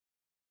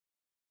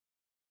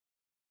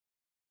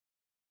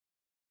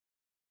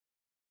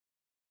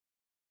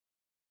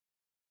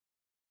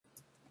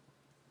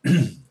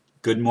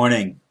Good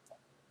morning.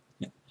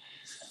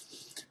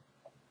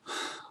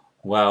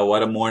 Wow,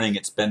 what a morning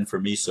it's been for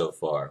me so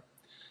far.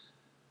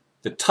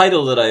 The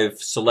title that I've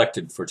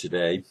selected for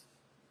today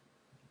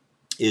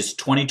is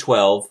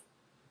 2012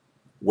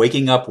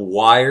 Waking Up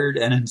Wired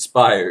and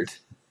Inspired.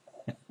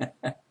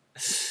 And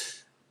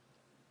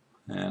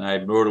I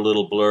wrote a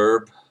little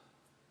blurb.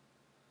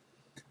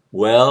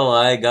 Well,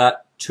 I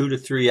got 2 to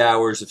 3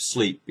 hours of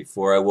sleep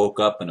before I woke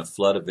up in a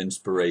flood of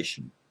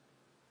inspiration.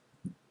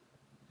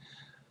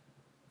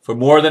 For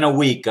more than a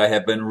week, I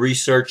have been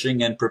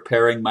researching and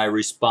preparing my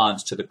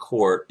response to the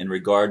court in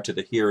regard to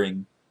the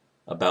hearing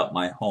about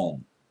my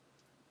home.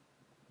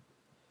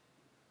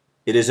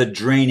 It is a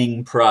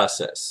draining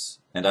process,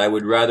 and I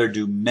would rather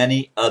do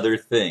many other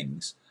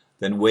things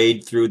than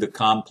wade through the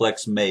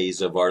complex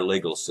maze of our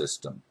legal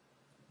system.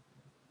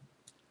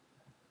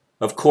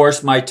 Of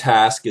course, my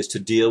task is to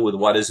deal with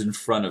what is in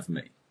front of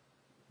me.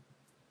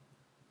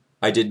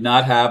 I did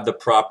not have the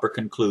proper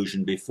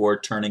conclusion before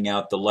turning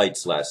out the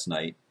lights last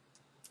night,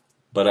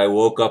 but I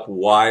woke up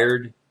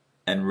wired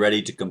and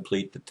ready to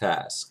complete the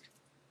task.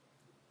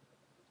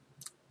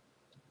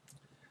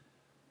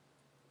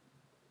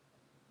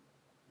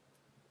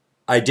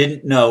 I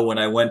didn't know when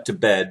I went to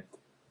bed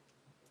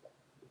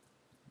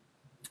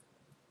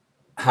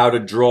how to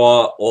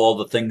draw all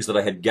the things that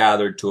I had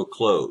gathered to a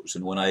close.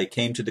 And when I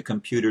came to the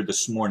computer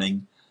this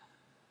morning,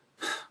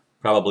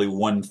 probably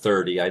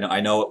 1:30, I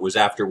know it was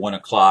after 1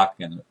 o'clock,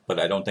 but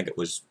I don't think it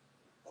was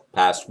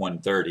past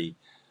 1:30.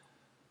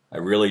 I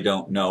really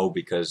don't know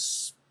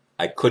because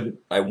I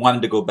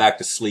wanted to go back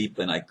to sleep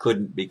and I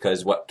couldn't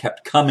because what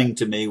kept coming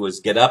to me was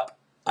get up,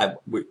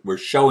 we're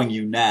showing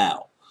you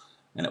now.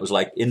 And it was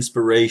like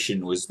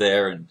inspiration was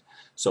there. And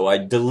so I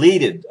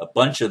deleted a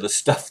bunch of the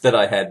stuff that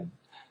I had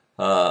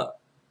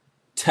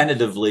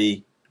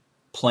tentatively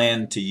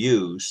planned to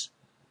use.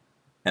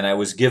 And I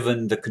was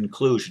given the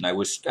conclusion. I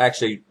was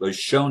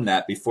shown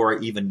that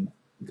before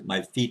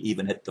my feet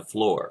even hit the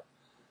floor.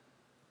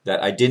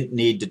 That I didn't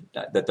need to,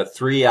 that the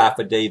 3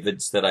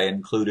 affidavits that I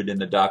included in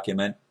the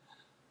document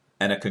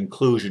and a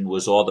conclusion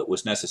was all that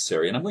was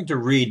necessary. And I'm going to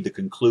read the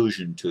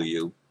conclusion to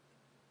you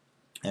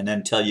and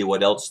then tell you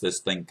what else this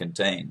thing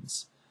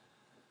contains.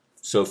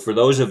 So for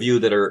those of you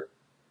that are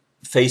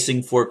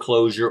facing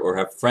foreclosure or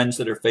have friends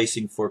that are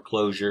facing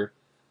foreclosure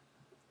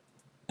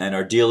and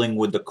are dealing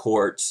with the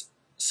courts,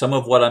 some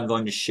of what I'm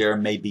going to share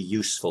may be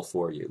useful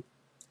for you.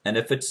 And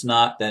if it's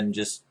not, then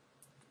just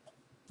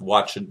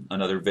watch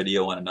another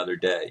video on another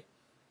day.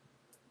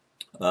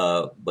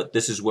 But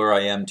this is where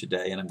I am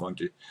today, and I'm going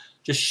to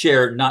just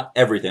share not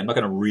everything. I'm not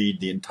going to read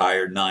the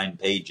entire 9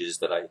 pages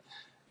that I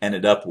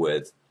ended up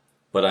with,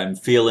 but I'm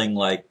feeling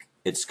like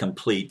it's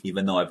complete,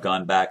 even though I've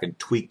gone back and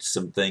tweaked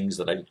some things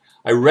that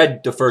I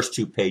read the first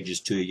 2 pages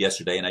to you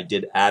yesterday, and I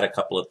did add a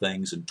couple of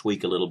things and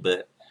tweak a little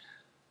bit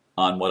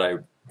on what I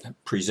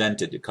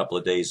presented a couple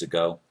of days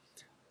ago.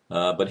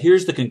 But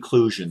here's the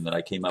conclusion that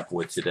I came up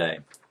with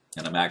today,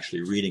 and I'm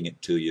actually reading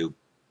it to you.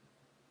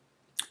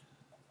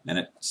 And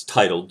it's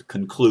titled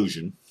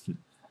Conclusion.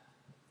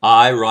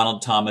 I,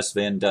 Ronald Thomas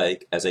Van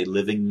Dyke, as a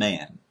living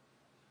man,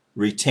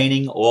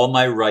 retaining all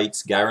my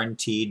rights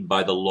guaranteed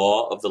by the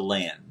law of the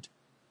land,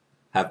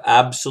 have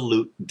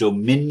absolute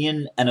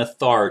dominion and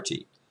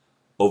authority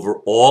over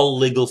all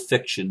legal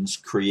fictions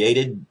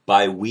created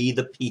by we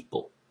the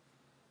people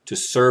to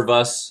serve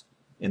us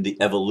in the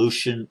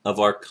evolution of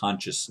our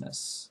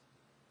consciousness.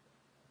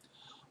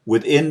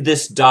 Within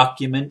this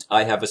document,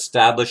 I have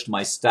established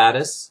my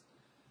status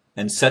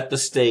and set the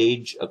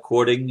stage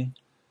according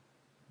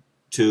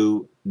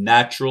to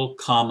natural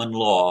common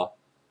law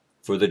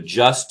for the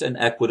just and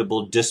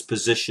equitable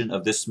disposition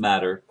of this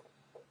matter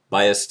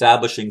by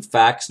establishing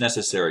facts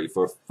necessary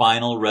for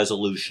final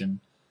resolution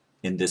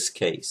in this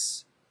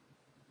case.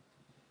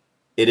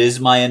 It is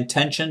my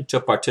intention to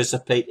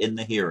participate in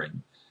the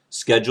hearing,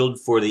 scheduled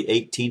for the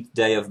 18th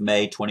day of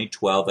May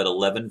 2012 at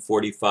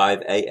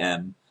 11:45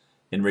 a.m.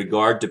 in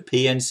regard to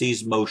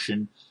PNC's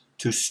motion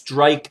to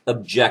strike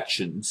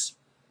objections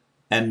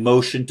and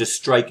motion to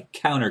strike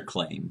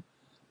counterclaim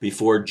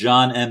before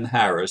John M.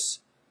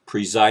 Harris,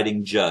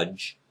 presiding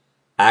judge,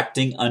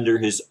 acting under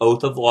his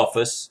oath of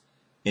office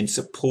in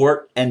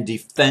support and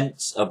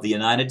defense of the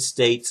United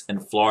States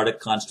and Florida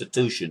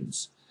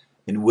constitutions,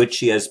 in which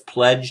he has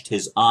pledged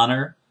his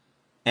honor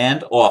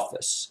and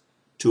office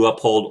to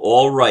uphold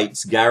all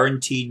rights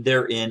guaranteed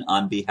therein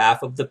on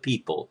behalf of the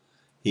people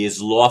he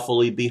is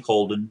lawfully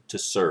beholden to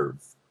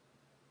serve.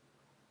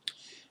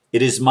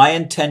 It is my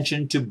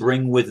intention to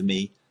bring with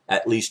me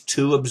at least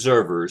 2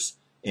 observers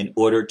in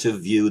order to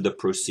view the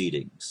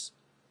proceedings.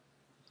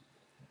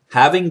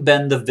 Having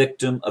been the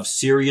victim of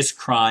serious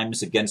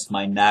crimes against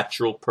my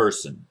natural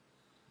person,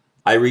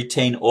 I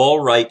retain all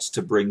rights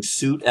to bring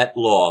suit at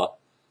law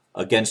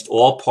against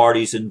all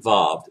parties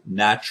involved,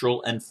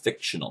 natural and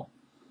fictional,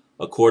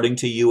 according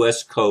to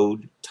U.S.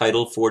 Code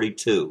Title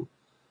 42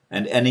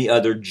 and any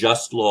other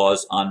just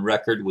laws on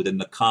record within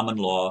the common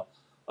law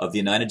of the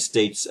United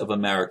States of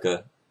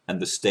America and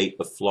the state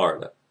of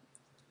Florida.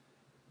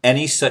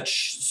 Any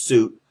such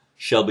suit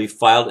shall be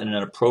filed in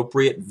an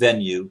appropriate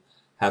venue,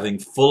 having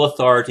full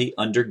authority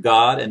under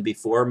God and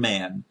before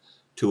man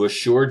to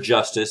assure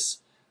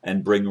justice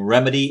and bring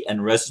remedy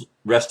and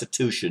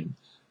restitution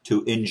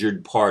to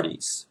injured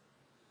parties.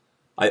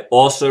 I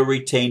also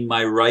retain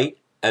my rights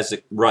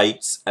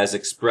as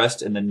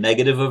expressed in the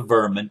negative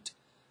averment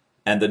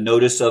and the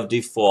notice of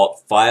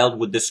default filed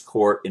with this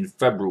court in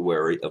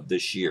February of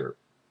this year.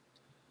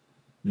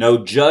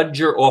 No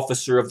judge or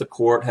officer of the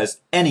court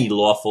has any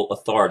lawful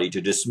authority to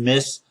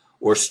dismiss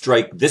or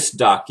strike this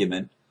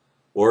document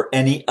or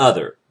any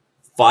other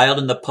filed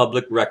in the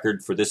public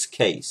record for this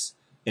case,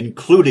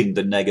 including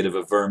the negative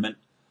averment,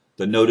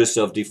 the notice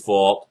of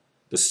default,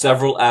 the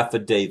several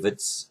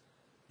affidavits,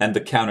 and the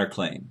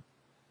counterclaim.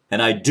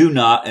 And I do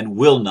not and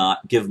will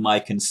not give my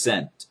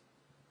consent,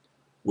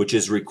 which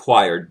is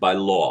required by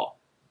law.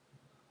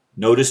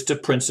 Notice to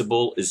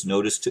principal is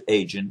notice to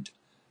agent,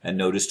 and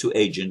notice to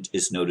agent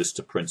is notice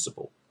to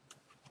principal.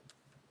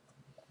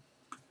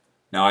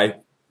 Now, I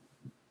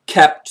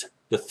kept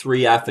the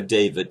 3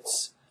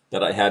 affidavits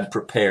that I had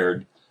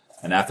prepared.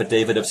 An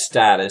affidavit of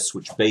status,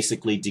 which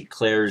basically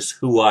declares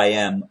who I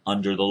am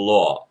under the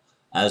law,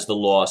 as the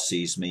law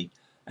sees me,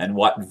 and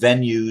what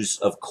venues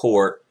of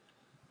court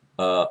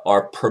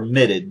are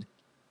permitted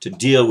to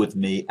deal with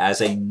me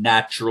as a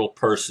natural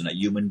person, a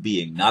human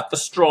being, not the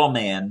straw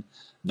man,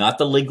 not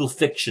the legal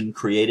fiction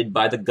created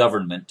by the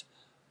government,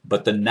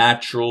 but the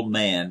natural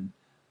man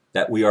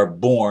that we are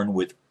born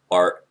with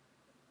our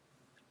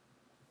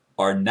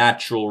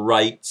natural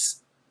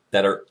rights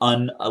that are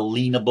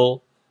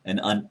unalienable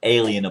and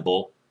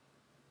unalienable.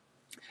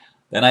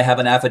 Then I have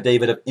an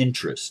affidavit of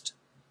interest,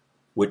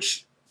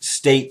 which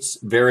states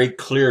very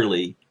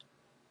clearly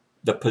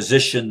the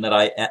position that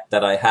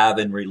I have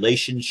in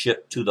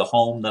relationship to the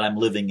home that I'm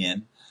living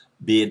in,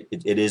 be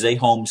it is a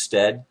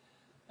homestead,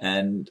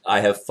 and I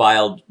have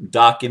filed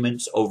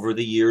documents over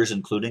the years,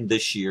 including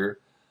this year,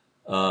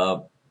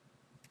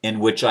 in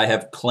which I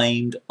have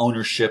claimed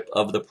ownership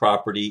of the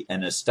property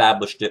and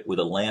established it with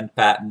a land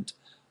patent,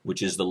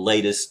 which is the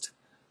latest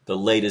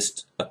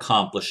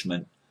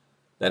accomplishment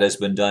that has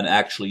been done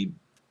actually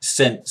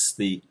since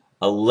the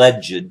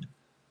alleged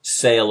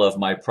sale of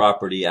my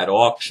property at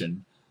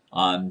auction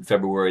on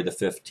February the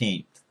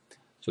 15th.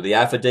 So the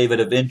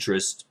affidavit of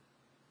interest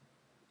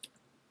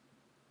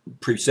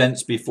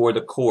presents before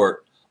the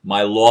court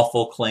my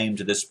lawful claim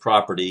to this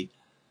property,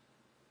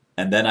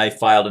 and then I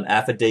filed an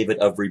affidavit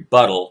of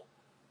rebuttal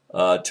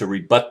to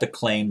rebut the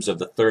claims of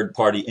the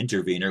third-party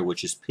intervener,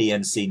 which is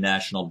PNC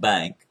National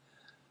Bank.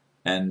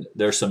 And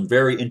there's some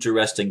very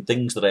interesting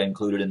things that I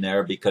included in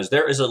there, because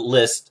there is a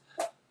list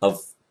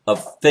of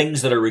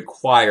things that are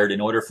required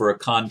in order for a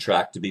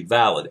contract to be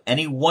valid.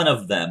 Any one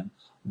of them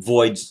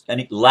voids,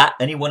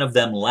 any one of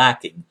them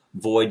lacking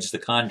voids the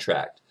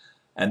contract.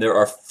 And there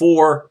are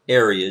 4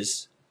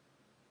 areas,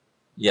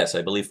 yes,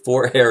 I believe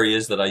 4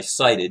 areas that I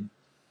cited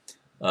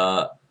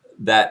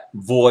that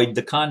void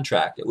the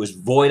contract. It was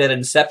void at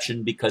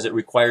inception because it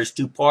requires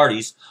 2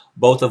 parties,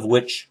 both of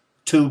which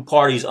 2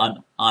 parties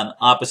on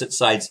opposite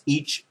sides,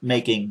 each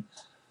making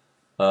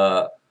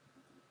a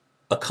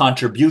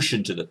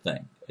contribution to the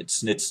thing.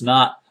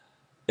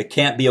 It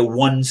can't be a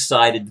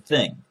one-sided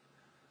thing.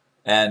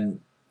 And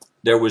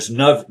there was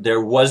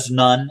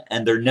none,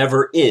 and there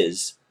never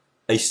is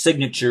a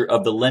signature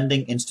of the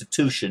lending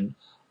institution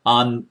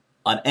on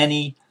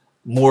any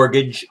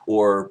mortgage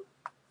or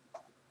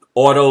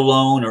auto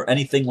loan or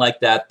anything like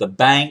that. The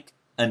bank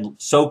and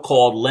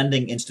so-called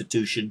lending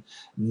institution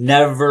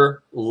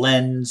never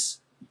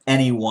lends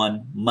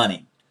anyone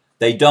money.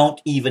 They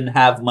don't even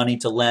have money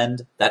to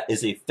lend. That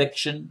is a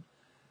fiction.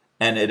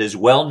 And it is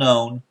well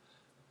known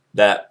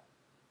that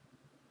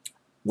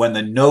when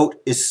the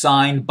note is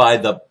signed by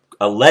the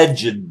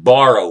alleged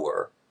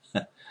borrower,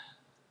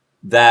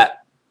 that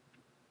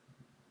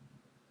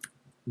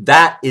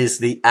is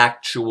the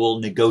actual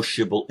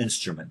negotiable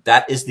instrument.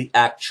 That is the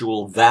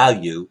actual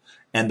value,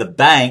 and the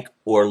bank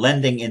or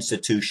lending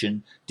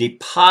institution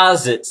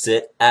deposits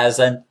it as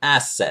an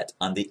asset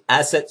on the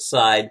asset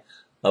side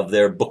of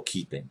their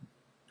bookkeeping.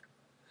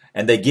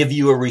 And they give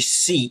you a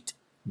receipt,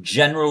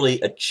 generally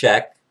a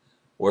check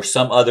or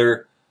some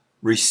other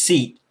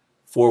receipt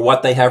for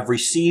what they have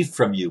received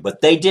from you.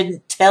 But they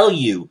didn't tell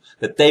you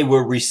that they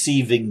were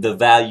receiving the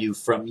value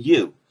from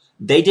you.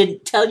 They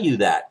didn't tell you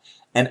that.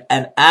 And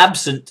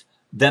absent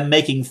them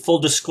making full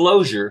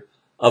disclosure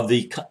of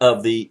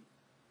the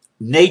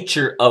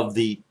nature of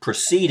the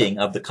proceeding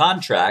of the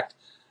contract,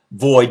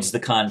 voids the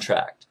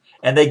contract.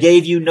 And they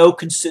gave you no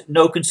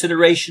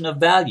consideration of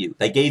value.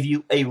 They gave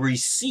you a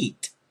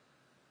receipt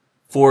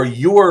for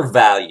your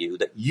value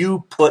that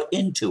you put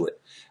into it.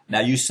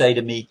 Now you say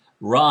to me,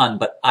 Ron,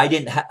 but I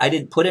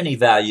didn't put any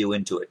value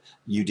into it.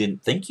 You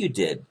didn't think you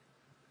did,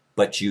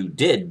 but you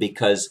did,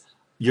 because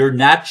your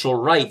natural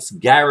rights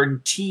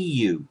guarantee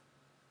you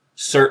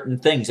certain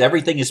things.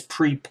 Everything is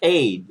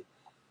prepaid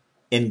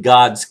in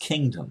God's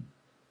kingdom.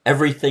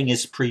 Everything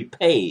is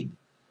prepaid.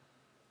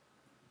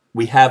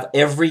 We have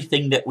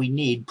everything that we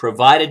need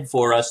provided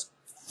for us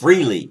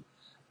freely.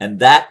 And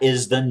that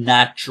is the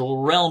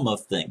natural realm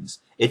of things.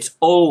 It's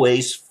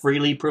always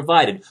freely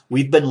provided.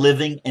 We've been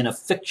living in a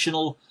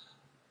fictional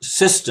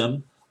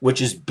system which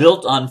is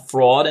built on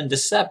fraud and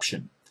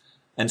deception.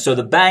 And so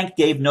the bank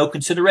gave no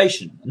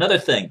consideration. Another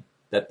thing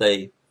that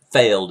they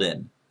failed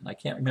in, I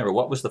can't remember,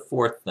 what was the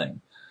fourth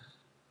thing?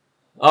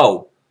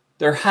 Oh,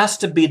 there has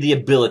to be the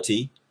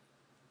ability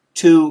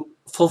to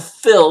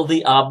fulfill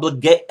the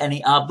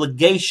any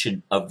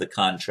obligation of the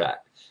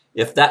contract.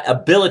 If that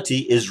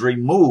ability is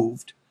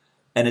removed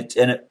and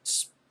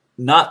it's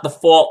not the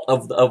fault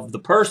of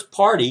the first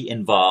party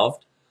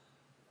involved,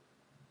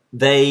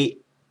 they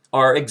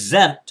are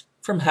exempt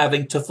from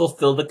having to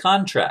fulfill the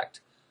contract.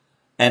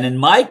 And in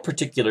my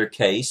particular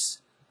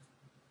case,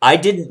 I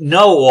didn't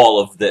know all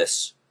of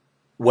this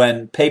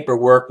when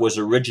paperwork was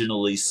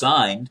originally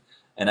signed,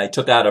 and I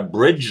took out a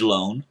bridge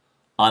loan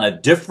on a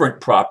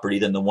different property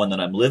than the one that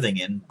I'm living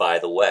in, by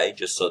the way,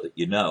 just so that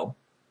you know.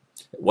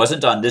 It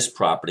wasn't on this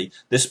property.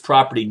 This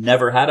property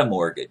never had a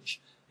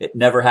mortgage. It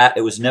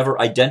was never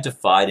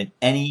identified in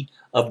any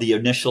of the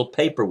initial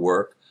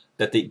paperwork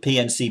that the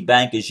PNC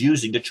Bank is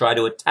using to try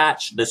to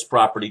attach this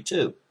property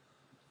to.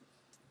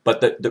 But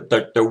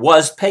there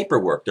was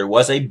paperwork. There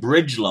was a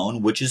bridge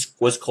loan, which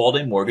was called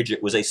a mortgage.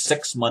 It was a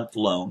 6-month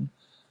loan,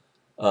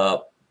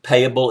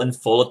 payable in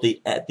full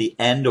at the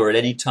end or at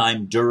any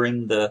time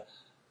during the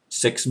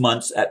 6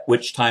 months, at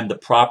which time the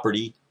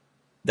property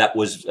that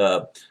was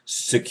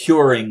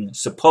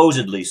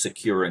supposedly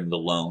securing the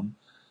loan,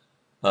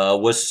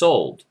 was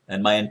sold.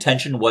 And my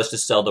intention was to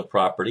sell the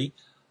property.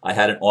 I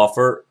had an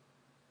offer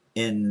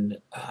in,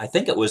 I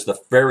think it was the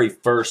very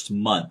first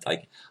month.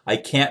 I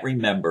can't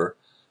remember,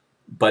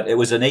 but it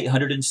was an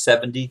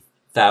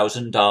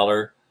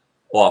 $870,000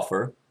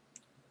 offer.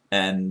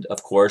 And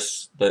of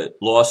course, the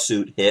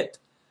lawsuit hit,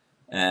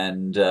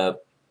 and the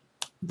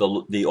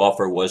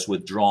offer was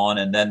withdrawn.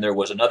 And then there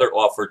was another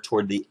offer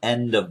toward the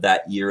end of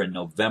that year in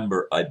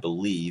November, I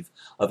believe,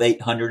 of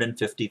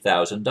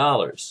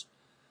 $850,000.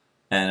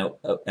 And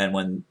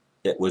when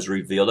it was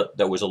revealed that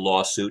there was a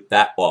lawsuit,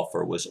 that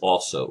offer was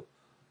also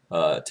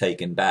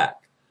taken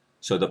back.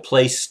 So the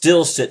place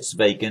still sits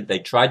vacant. They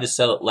tried to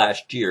sell it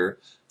last year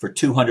for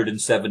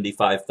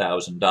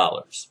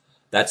 $275,000.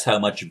 That's how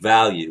much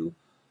value,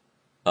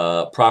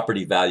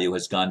 property value,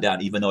 has gone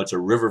down, even though it's a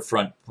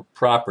riverfront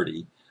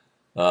property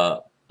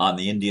on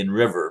the Indian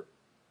River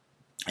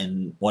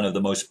in one of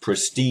the most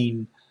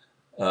pristine,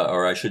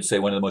 or I should say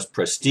one of the most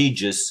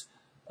prestigious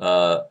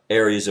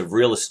areas of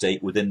real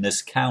estate within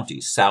this county,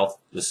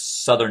 the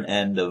southern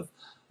end of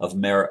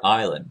Merritt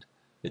Island.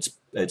 It's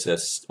a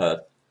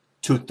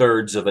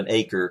 2/3 of an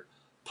acre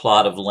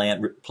plot of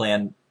land,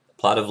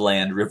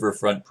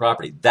 riverfront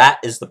property. That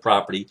is the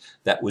property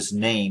that was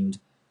named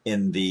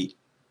in the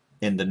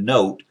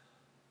note.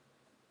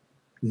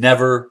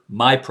 Never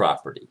my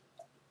property.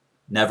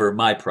 Never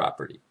my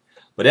property.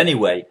 But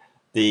anyway,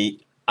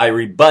 I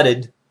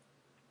rebutted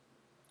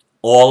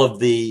all of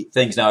the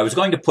things. Now, I was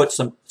going to put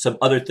some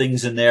other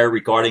things in there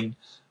regarding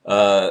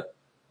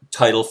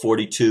Title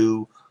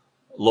 42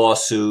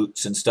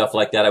 lawsuits and stuff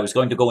like that. I was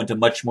going to go into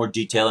much more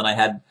detail, and I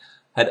had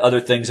other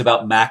things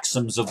about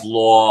maxims of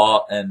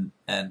law and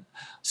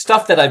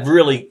stuff that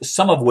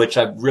some of which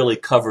I've really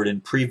covered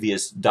in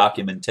previous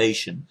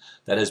documentation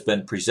that has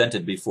been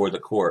presented before the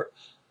court.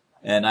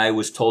 And I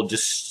was told,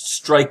 just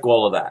strike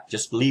all of that.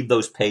 Just leave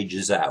those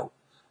pages out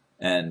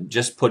and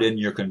just put in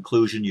your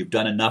conclusion. You've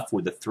done enough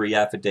with the 3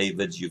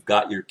 affidavits. You've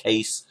got your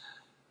case,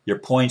 your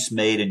points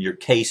made, and your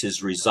case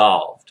is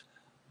resolved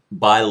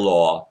by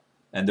law.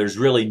 And there's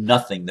really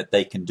nothing that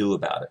they can do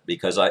about it,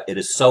 because it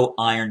is so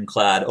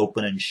ironclad,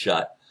 open and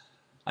shut.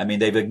 I mean,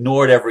 they've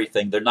ignored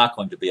everything. They're not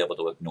going to be able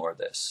to ignore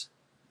this.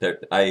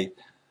 I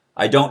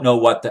don't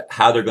know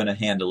how they're going to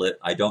handle it.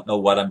 I don't know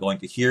what I'm going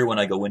to hear when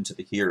I go into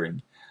the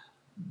hearing.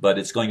 But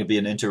it's going to be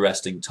an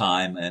interesting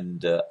time,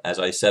 and as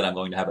I said, I'm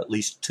going to have at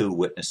least 2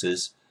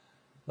 witnesses,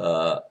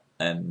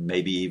 and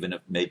maybe even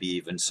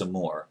some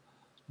more.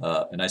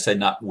 And I say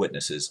not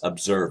witnesses,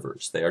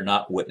 observers. They are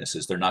not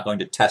witnesses. They're not going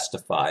to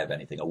testify of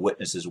anything. A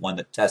witness is one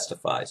that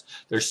testifies.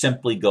 They're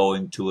simply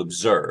going to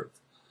observe,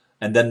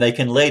 and then they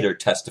can later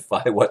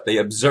testify what they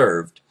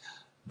observed.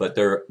 But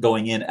they're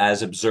going in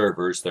as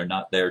observers. They're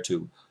not there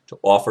to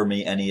offer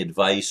me any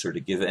advice or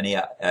to give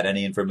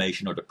any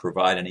information or to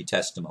provide any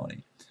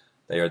testimony.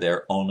 They are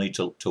there only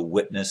to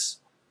witness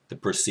the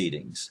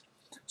proceedings.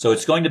 So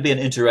it's going to be an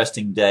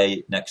interesting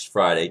day next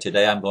Friday.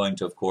 Today I'm going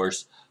to, of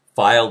course,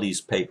 file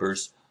these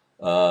papers.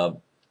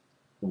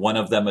 One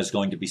of them is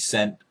going to be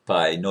sent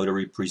by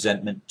notary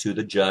presentment to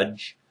the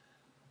judge.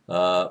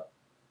 And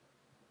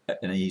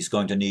he's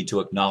going to need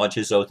to acknowledge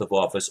his oath of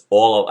office.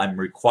 I'm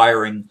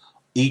requiring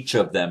each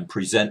of them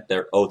present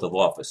their oath of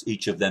office,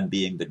 each of them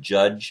being the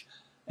judge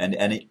and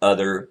any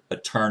other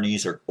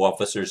attorneys or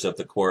officers of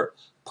the court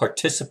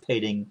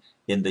participating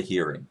in the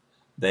hearing.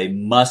 They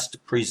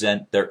must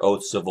present their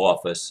oaths of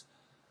office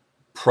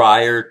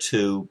prior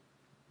to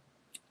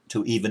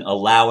even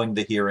allowing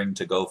the hearing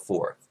to go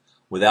forth.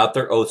 Without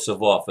their oaths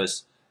of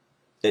office,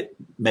 it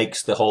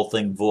makes the whole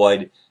thing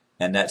void,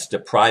 and that's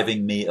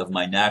depriving me of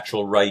my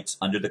natural rights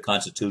under the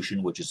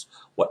Constitution, which is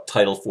what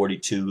Title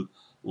 42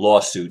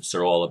 lawsuits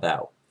are all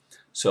about.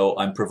 So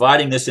I'm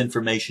providing this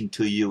information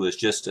to you as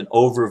just an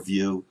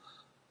overview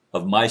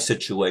of my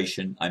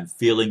situation. I'm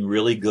feeling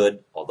really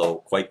good, although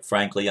quite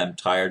frankly, I'm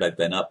tired. I've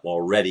been up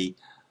already.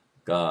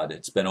 God,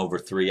 it's been over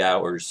 3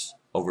 hours.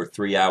 Over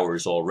 3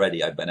 hours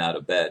already I've been out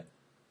of bed.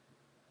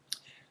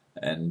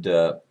 And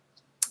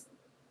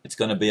it's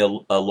going to be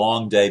a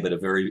long day, but a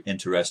very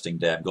interesting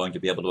day. I'm going to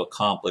be able to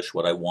accomplish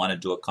what I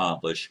wanted to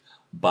accomplish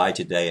by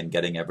today and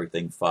getting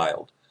everything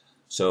filed.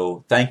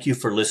 So thank you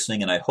for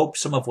listening, and I hope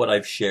some of what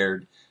I've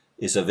shared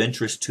is of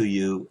interest to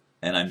you.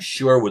 And I'm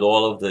sure with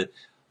all of the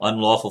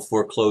unlawful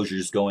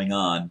foreclosures going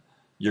on,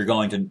 you're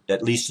going to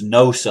at least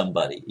know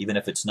somebody, even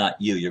if it's not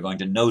you, you're going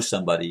to know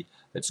somebody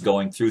that's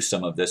going through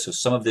some of this. So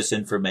some of this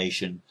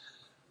information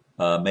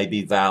may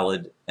be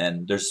valid,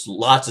 and there's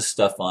lots of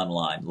stuff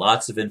online,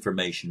 lots of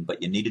information,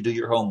 but you need to do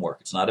your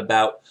homework. It's not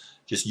about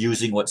just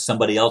using what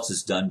somebody else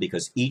has done,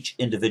 because each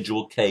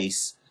individual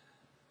case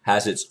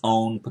has its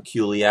own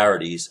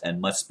peculiarities and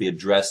must be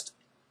addressed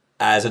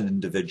as an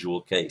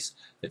individual case.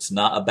 It's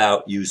not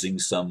about using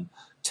some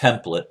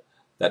template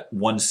that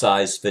one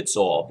size fits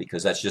all,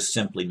 because that's just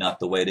simply not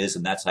the way it is,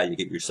 and that's how you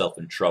get yourself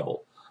in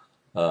trouble.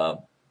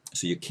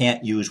 So you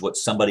can't use what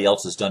somebody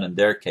else has done in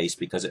their case,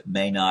 because it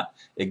may not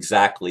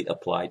exactly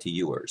apply to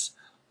yours.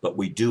 But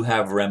we do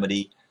have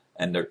remedy,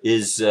 and there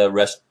is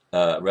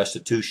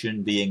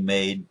restitution being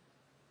made,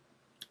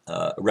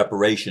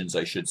 reparations,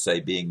 I should say,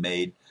 being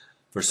made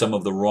for some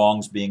of the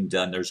wrongs being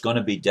done. There's going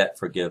to be debt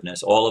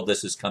forgiveness. All of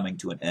this is coming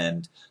to an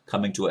end,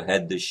 coming to a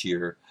head this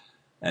year,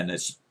 and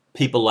it's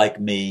people like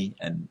me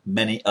and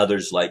many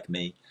others like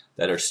me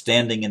that are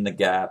standing in the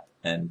gap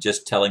and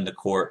just telling the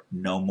court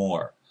no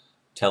more,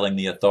 telling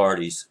the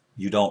authorities,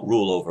 you don't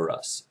rule over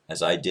us,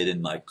 as I did in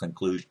my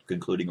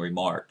concluding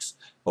remarks,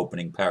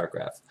 opening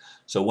paragraph.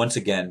 So once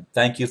again,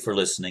 thank you for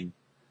listening.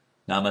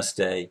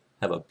 Namaste.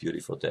 Have a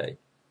beautiful day.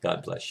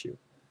 God bless you.